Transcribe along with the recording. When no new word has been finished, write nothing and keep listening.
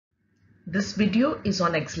This video is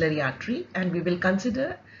on axillary artery and we will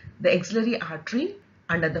consider the axillary artery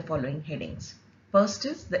under the following headings. First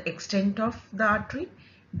is the extent of the artery,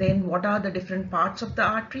 then what are the different parts of the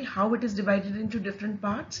artery, how it is divided into different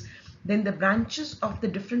parts, then the branches of the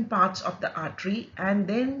different parts of the artery, and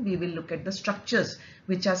then we will look at the structures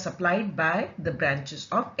which are supplied by the branches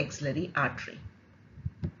of axillary artery.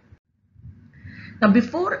 Now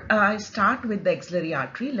before I start with the axillary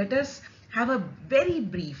artery, let us have a very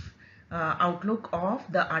brief outlook of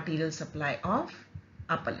the arterial supply of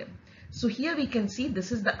upper limb. So here we can see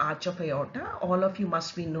this is the arch of aorta. All of you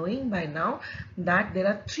must be knowing by now that there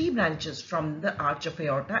are three branches from the arch of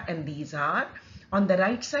aorta, and these are: on the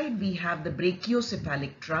right side we have the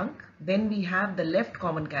brachiocephalic trunk, then we have the left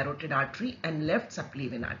common carotid artery and left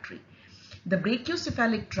subclavian artery. The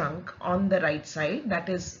brachiocephalic trunk on the right side, that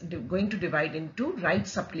is going to divide into right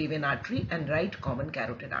subclavian artery and right common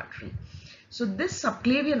carotid artery. So this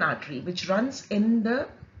subclavian artery, which runs in the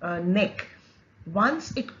neck,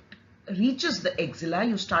 once it reaches the axilla,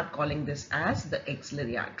 you start calling this as the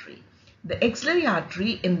axillary artery. The axillary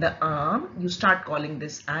artery in the arm, you start calling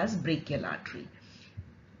this as brachial artery.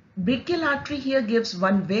 Brachial artery here gives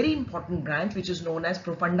one very important branch which is known as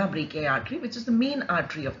profunda brachiae artery, which is the main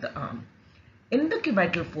artery of the arm. In the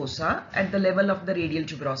cubital fossa, at the level of the radial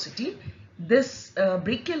tuberosity, this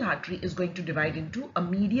brachial artery is going to divide into a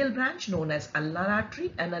medial branch known as ulnar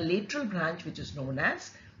artery and a lateral branch which is known as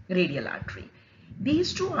radial artery.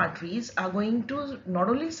 These two arteries are going to not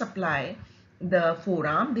only supply the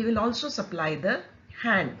forearm, they will also supply the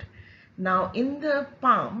hand. Now in the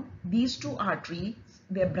palm, these two arteries,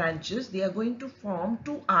 their branches, they are going to form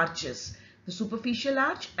two arches, the superficial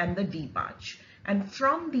arch and the deep arch. And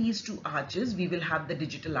from these two arches, we will have the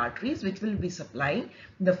digital arteries which will be supplying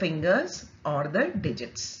the fingers or the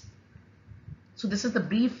digits. So this is the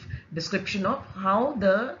brief description of how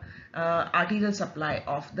the arterial supply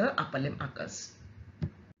of the upper limb occurs.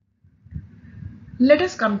 Let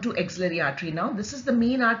us come to axillary artery now. This is the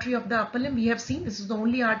main artery of the upper limb. We have seen this is the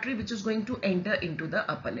only artery which is going to enter into the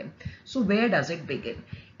upper limb. So where does it begin?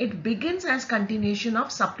 It begins as continuation of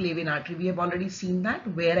subclavian artery. We have already seen that.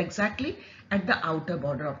 Where exactly? At the outer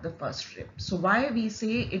border of the first rib. So why we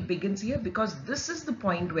say it begins here? Because this is the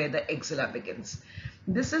point where the axilla begins.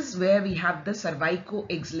 This is where we have the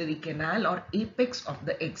cervico-axillary canal or apex of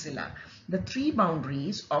the axilla. The three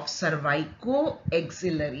boundaries of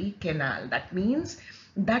cervico-axillary canal. That means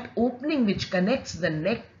that opening which connects the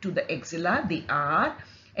neck to the axilla, they are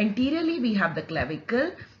anteriorly we have the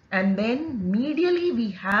clavicle, and then medially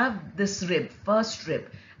we have this rib, first rib,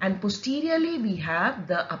 and posteriorly we have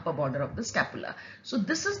the upper border of the scapula. So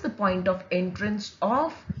this is the point of entrance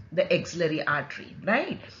of the axillary artery,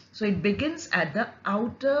 right? So it begins at the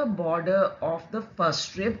outer border of the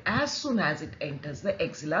first rib. As soon as it enters the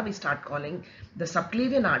axilla, we start calling the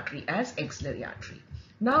subclavian artery as axillary artery.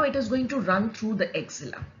 Now it is going to run through the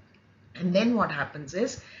axilla. And then what happens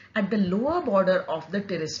is at the lower border of the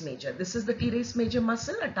teres major, this is the teres major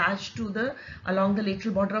muscle attached to the along the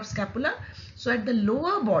lateral border of scapula. So at the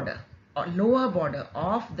lower border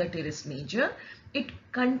of the teres major, it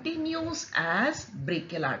continues as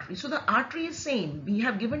brachial artery. So the artery is same. We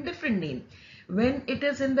have given different name. When it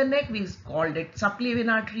is in the neck, we called it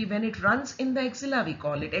subclavian artery. When it runs in the axilla, we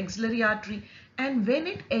call it axillary artery. And when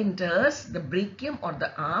it enters the brachium or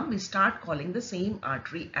the arm, we start calling the same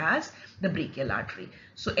artery as the brachial artery.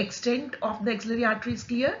 So extent of the axillary artery is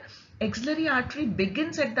clear. Axillary artery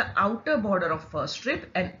begins at the outer border of first rib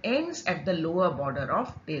and ends at the lower border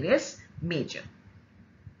of teres major.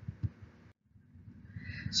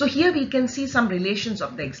 So here we can see some relations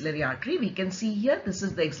of the axillary artery. We can see here this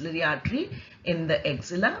is the axillary artery in the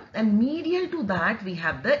axilla, and medial to that we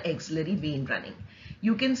have the axillary vein running.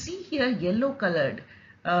 You can see here yellow colored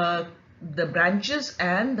the branches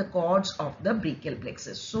and the cords of the brachial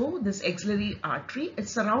plexus. So this axillary artery is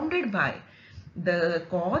surrounded by the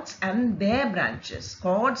cords and their branches,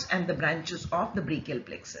 cords and the branches of the brachial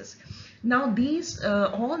plexus. Now these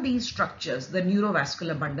all these structures, the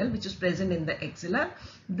neurovascular bundle which is present in the axilla,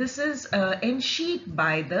 this is ensheathed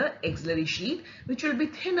by the axillary sheath, which will be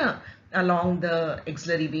thinner along the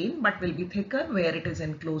axillary vein but will be thicker where it is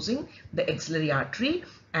enclosing the axillary artery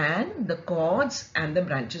and the cords and the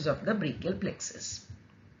branches of the brachial plexus.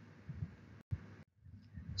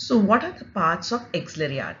 So what are the parts of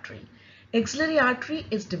axillary artery? Axillary artery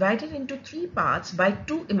is divided into three parts by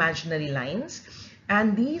two imaginary lines,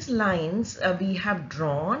 and these lines we have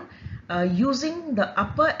drawn using the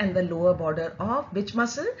upper and the lower border of which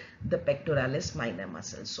muscle? The pectoralis minor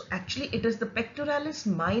muscle. So actually it is the pectoralis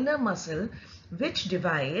minor muscle which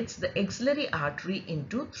divides the axillary artery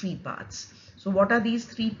into three parts. So what are these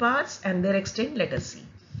three parts and their extent? Let us see.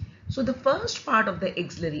 So the first part of the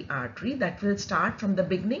axillary artery, that will start from the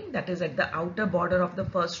beginning, that is at the outer border of the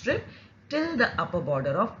first rib till the upper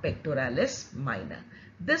border of pectoralis minor.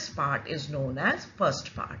 This part is known as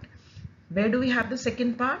first part. Where do we have the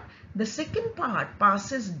second part? The second part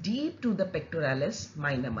passes deep to the pectoralis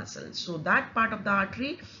minor muscle. So that part of the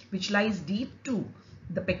artery which lies deep to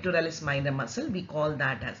the pectoralis minor muscle, we call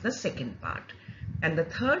that as the second part. And the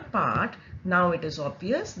third part, now it is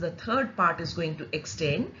obvious, the third part is going to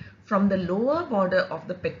extend from the lower border of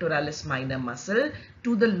the pectoralis minor muscle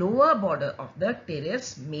to the lower border of the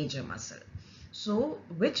teres major muscle. So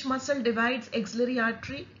which muscle divides axillary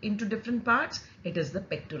artery into different parts? It is the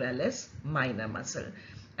pectoralis minor muscle.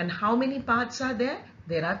 And how many parts are there?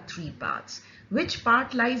 There are three parts. Which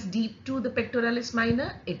part lies deep to the pectoralis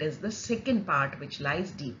minor? It is the second part which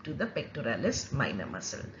lies deep to the pectoralis minor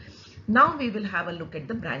muscle. Now we will have a look at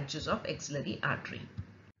the branches of axillary artery.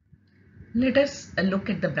 Let us look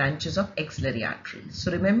at the branches of axillary artery.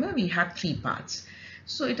 So remember, we have three parts.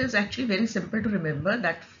 So it is actually very simple to remember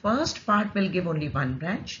that first part will give only one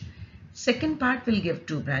branch, second part will give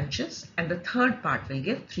two branches, and the third part will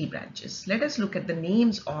give three branches. Let us look at the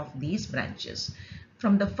names of these branches.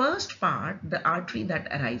 From the first part, the artery that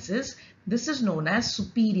arises, this is known as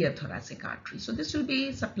superior thoracic artery. So this will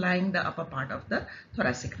be supplying the upper part of the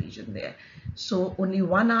thoracic region there. So only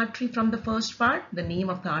one artery from the first part, the name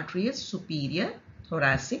of the artery is superior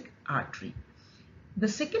thoracic artery. The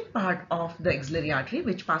second part of the axillary artery,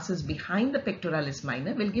 which passes behind the pectoralis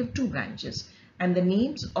minor, will give two branches, and the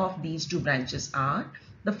names of these two branches are,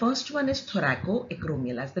 the first one is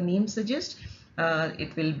thoracoacromial. As the name suggests,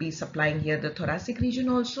 it will be supplying here the thoracic region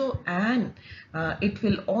also, and it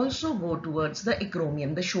will also go towards the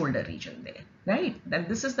acromion, the shoulder region there, right? Then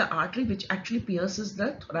this is the artery which actually pierces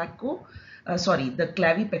the the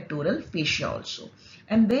clavipectoral fascia also.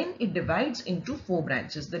 And then it divides into four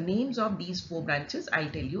branches. The names of these four branches I'll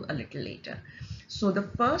tell you a little later. So the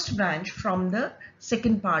first branch from the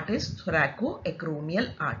second part is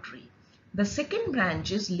thoracoacromial artery. The second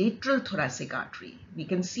branch is lateral thoracic artery. We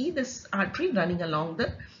can see this artery running along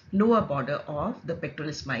the lower border of the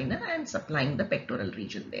pectoralis minor and supplying the pectoral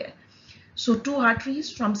region there. So two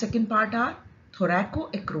arteries from second part are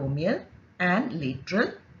thoracoacromial and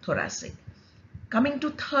lateral thoracic. Coming to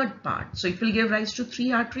third part, so it will give rise to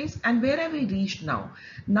three arteries. And where have we reached now?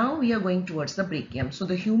 Now we are going towards the brachium. So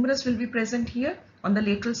the humerus will be present here on the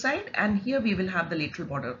lateral side, and here we will have the lateral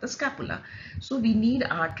border of the scapula. So we need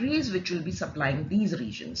arteries which will be supplying these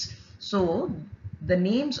regions. So the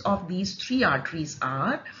names of these three arteries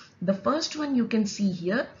are, the first one you can see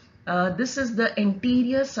here, this is the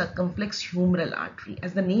anterior circumflex humeral artery.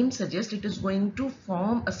 As the name suggests, it is going to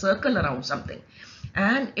form a circle around something,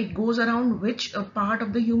 and it goes around which part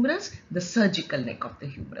of the humerus? The surgical neck of the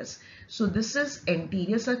humerus. So this is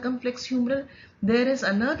anterior circumflex humeral. There is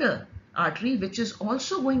another artery which is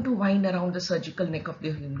also going to wind around the surgical neck of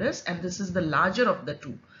the humerus, and this is the larger of the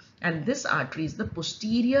two, and this artery is the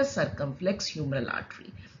posterior circumflex humeral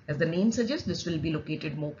artery. As the name suggests, this will be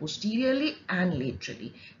located more posteriorly and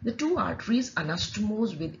laterally. The two arteries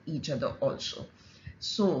anastomose with each other also.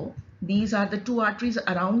 So these are the two arteries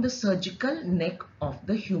around the surgical neck of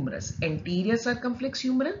the humerus, anterior circumflex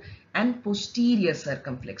humeral and posterior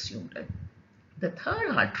circumflex humeral. The third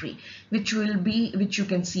artery, which you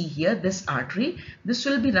can see here, this artery, this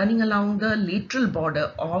will be running along the lateral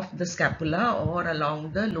border of the scapula or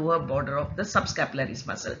along the lower border of the subscapularis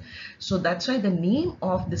muscle. So that's why the name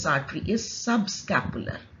of this artery is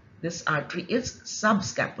subscapular. This artery is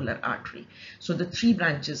subscapular artery. So the three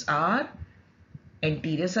branches are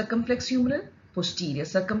anterior circumflex humeral, posterior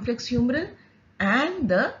circumflex humeral, and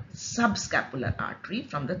the subscapular artery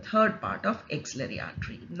from the third part of axillary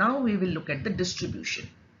artery. Now we will look at the distribution.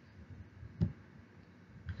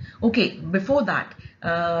 Okay, before that,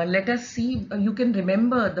 let us see, you can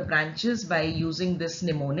remember the branches by using this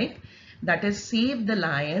mnemonic, that is save the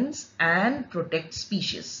lions and protect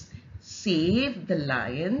species. Save the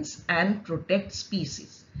lions and protect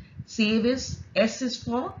species. Save is, S is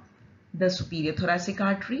for the superior thoracic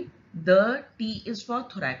artery, the T is for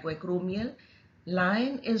thoracoacromial,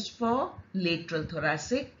 lion is for lateral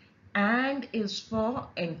thoracic, and is for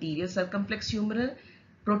anterior circumflex humeral,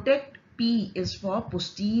 protect P is for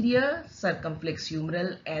posterior circumflex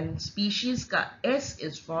humeral, and species ka S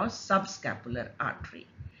is for subscapular artery.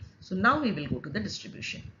 So now we will go to the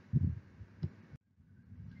distribution.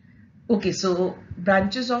 Okay, so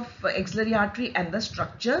branches of axillary artery and the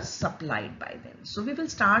structures supplied by them. So we will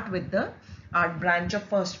start with the branch of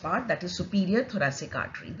first part, that is superior thoracic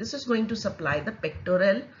artery. This is going to supply the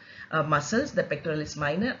pectoral muscles, the pectoralis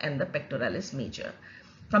minor and the pectoralis major.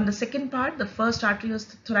 From the second part, the first artery was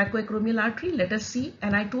the thoracoacromial artery. Let us see,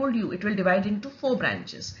 and I told you it will divide into 4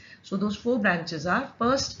 branches. So those 4 branches are,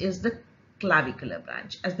 first is the clavicular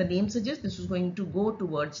branch. As the name suggests, this is going to go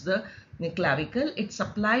towards the clavicle. It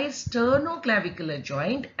supplies sternoclavicular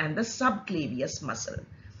joint and the subclavius muscle.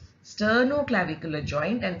 Sternoclavicular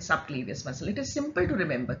joint and subclavius muscle. It is simple to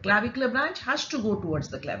remember. Clavicular branch has to go towards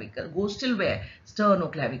the clavicle. Goes till where?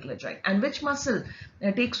 Sternoclavicular joint. And which muscle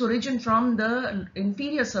takes origin from the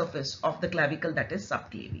inferior surface of the clavicle, that is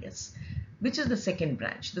subclavius. Which is the second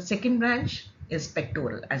branch? The second branch is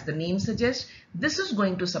pectoral. As the name suggests, this is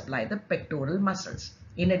going to supply the pectoral muscles.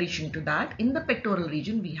 In addition to that, in the pectoral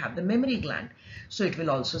region, we have the mammary gland. So it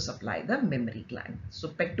will also supply the mammary gland. So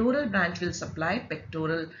pectoral branch will supply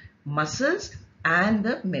pectoral muscles and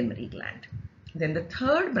the mammary gland. Then the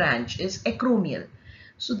third branch is acromial.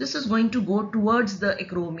 So this is going to go towards the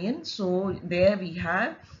acromion. So there we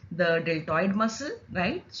have the deltoid muscle,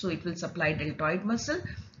 right? So it will supply deltoid muscle,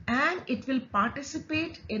 and it will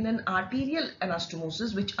participate in an arterial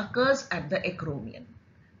anastomosis which occurs at the acromion.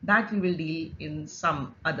 That we will deal in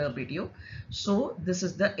some other video. So this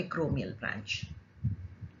is the acromial branch.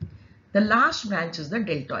 The last branch is the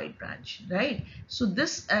deltoid branch, right? So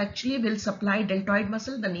this actually will supply deltoid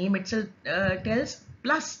muscle, the name itself tells,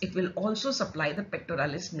 plus it will also supply the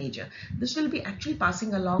pectoralis major. This will be actually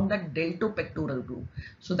passing along that deltopectoral groove.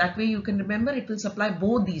 So that way you can remember it will supply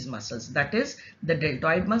both these muscles, that is the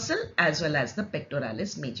deltoid muscle as well as the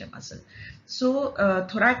pectoralis major muscle. So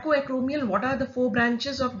thoracoacromial, what are the 4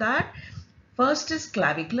 branches of that? First is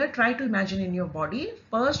clavicular. Try to imagine in your body.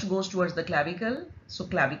 First goes towards the clavicle, so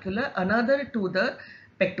clavicular, another to the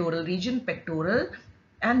pectoral region, pectoral,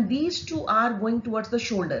 and these 2 are going towards the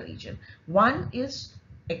shoulder region. One is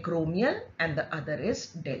acromial and the other is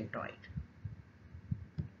deltoid.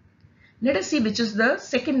 Let us see which is the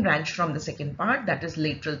second branch from the second part, that is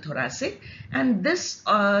lateral thoracic, and this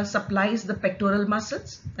supplies the pectoral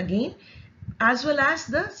muscles again, as well as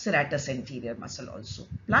the serratus anterior muscle also,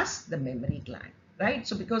 plus the mammary gland, right?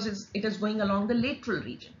 So because it is going along the lateral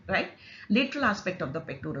region, right? Lateral aspect of the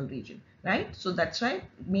pectoral region, right? So that's why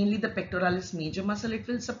mainly the pectoralis major muscle it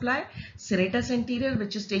will supply, serratus anterior,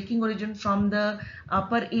 which is taking origin from the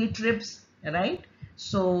upper 8 ribs, right?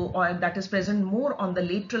 So that is present more on the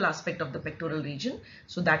lateral aspect of the pectoral region.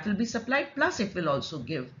 So that will be supplied, plus it will also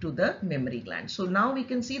give to the mammary gland. So now we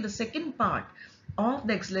can see the second part of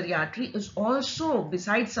the axillary artery is also,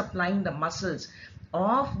 besides supplying the muscles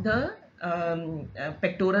of the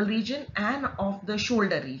pectoral region and of the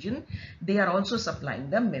shoulder region, they are also supplying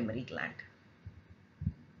the mammary gland.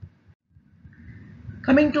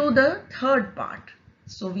 Coming to the third part.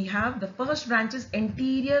 So we have the first branch is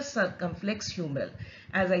anterior circumflex humeral.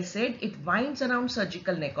 As I said, it winds around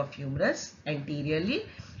surgical neck of humerus anteriorly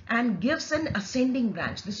and gives an ascending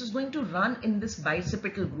branch. This is going to run in this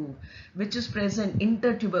bicipital groove which is present,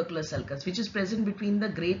 intertubercular sulcus, which is present between the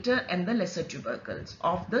greater and the lesser tubercles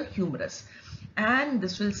of the humerus, and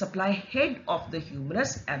this will supply head of the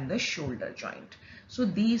humerus and the shoulder joint. So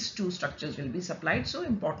these 2 structures will be supplied, so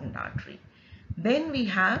important artery. Then we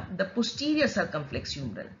have the posterior circumflex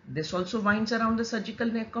humeral. This also winds around the surgical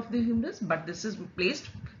neck of the humerus, but this is placed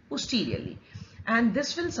posteriorly, and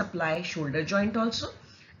this will supply shoulder joint also,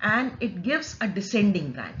 and it gives a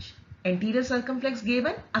descending branch. Anterior circumflex gave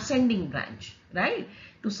an ascending branch, right,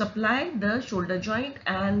 to supply the shoulder joint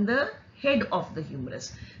and the head of the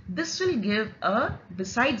humerus. This will give a,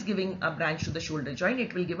 besides giving a branch to the shoulder joint,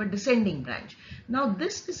 it will give a descending branch. Now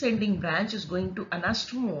this descending branch is going to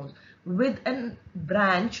anastomose with a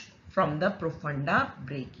branch from the profunda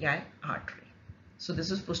brachii artery. So this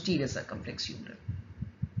is posterior circumflex humeral.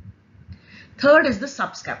 Third is the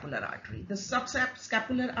subscapular artery. The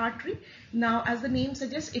subscapular artery, now as the name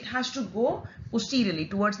suggests, it has to go posteriorly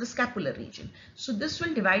towards the scapular region. So this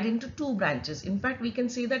will divide into 2 branches. In fact, we can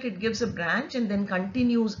say that it gives a branch and then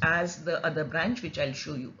continues as the other branch, which I'll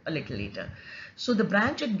show you a little later. So the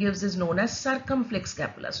branch it gives is known as circumflex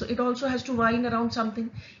scapula. So it also has to wind around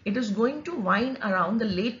something. It is going to wind around the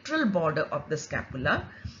lateral border of the scapula,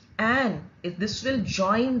 and this will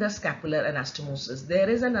join the scapular anastomosis. There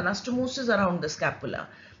is an anastomosis around the scapula,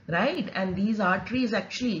 right? And these arteries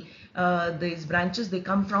actually, these branches, they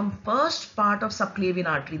come from first part of subclavian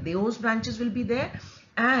artery. Those branches will be there,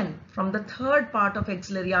 and from the third part of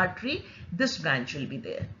axillary artery, this branch will be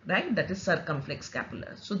there, right? That is circumflex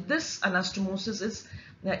scapula. So this anastomosis is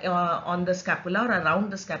on the scapula or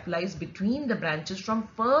around the scapula is between the branches from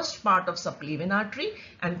first part of subclavian artery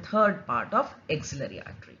and third part of axillary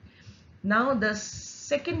artery. Now the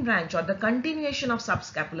second branch or the continuation of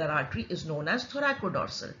subscapular artery is known as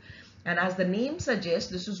thoracodorsal. And as the name suggests,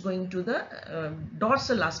 this is going to the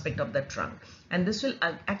dorsal aspect of the trunk, and this will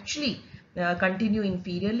actually continue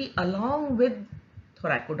inferiorly along with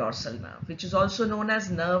thoracodorsal nerve, which is also known as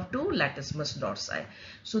nerve to latissimus dorsi.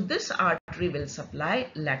 So this artery will supply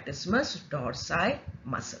latissimus dorsi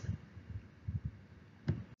muscle.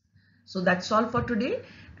 So that's all for today,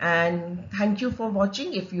 and thank you for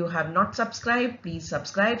watching. If you have not subscribed, please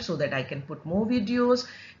subscribe so that I can put more videos.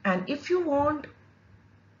 And if you want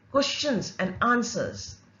questions and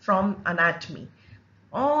answers from anatomy,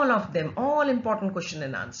 all of them, all important question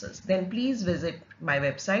and answers, then please visit my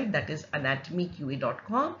website, that is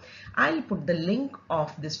anatomyqa.com. I'll put the link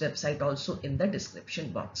of this website also in the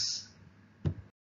description box.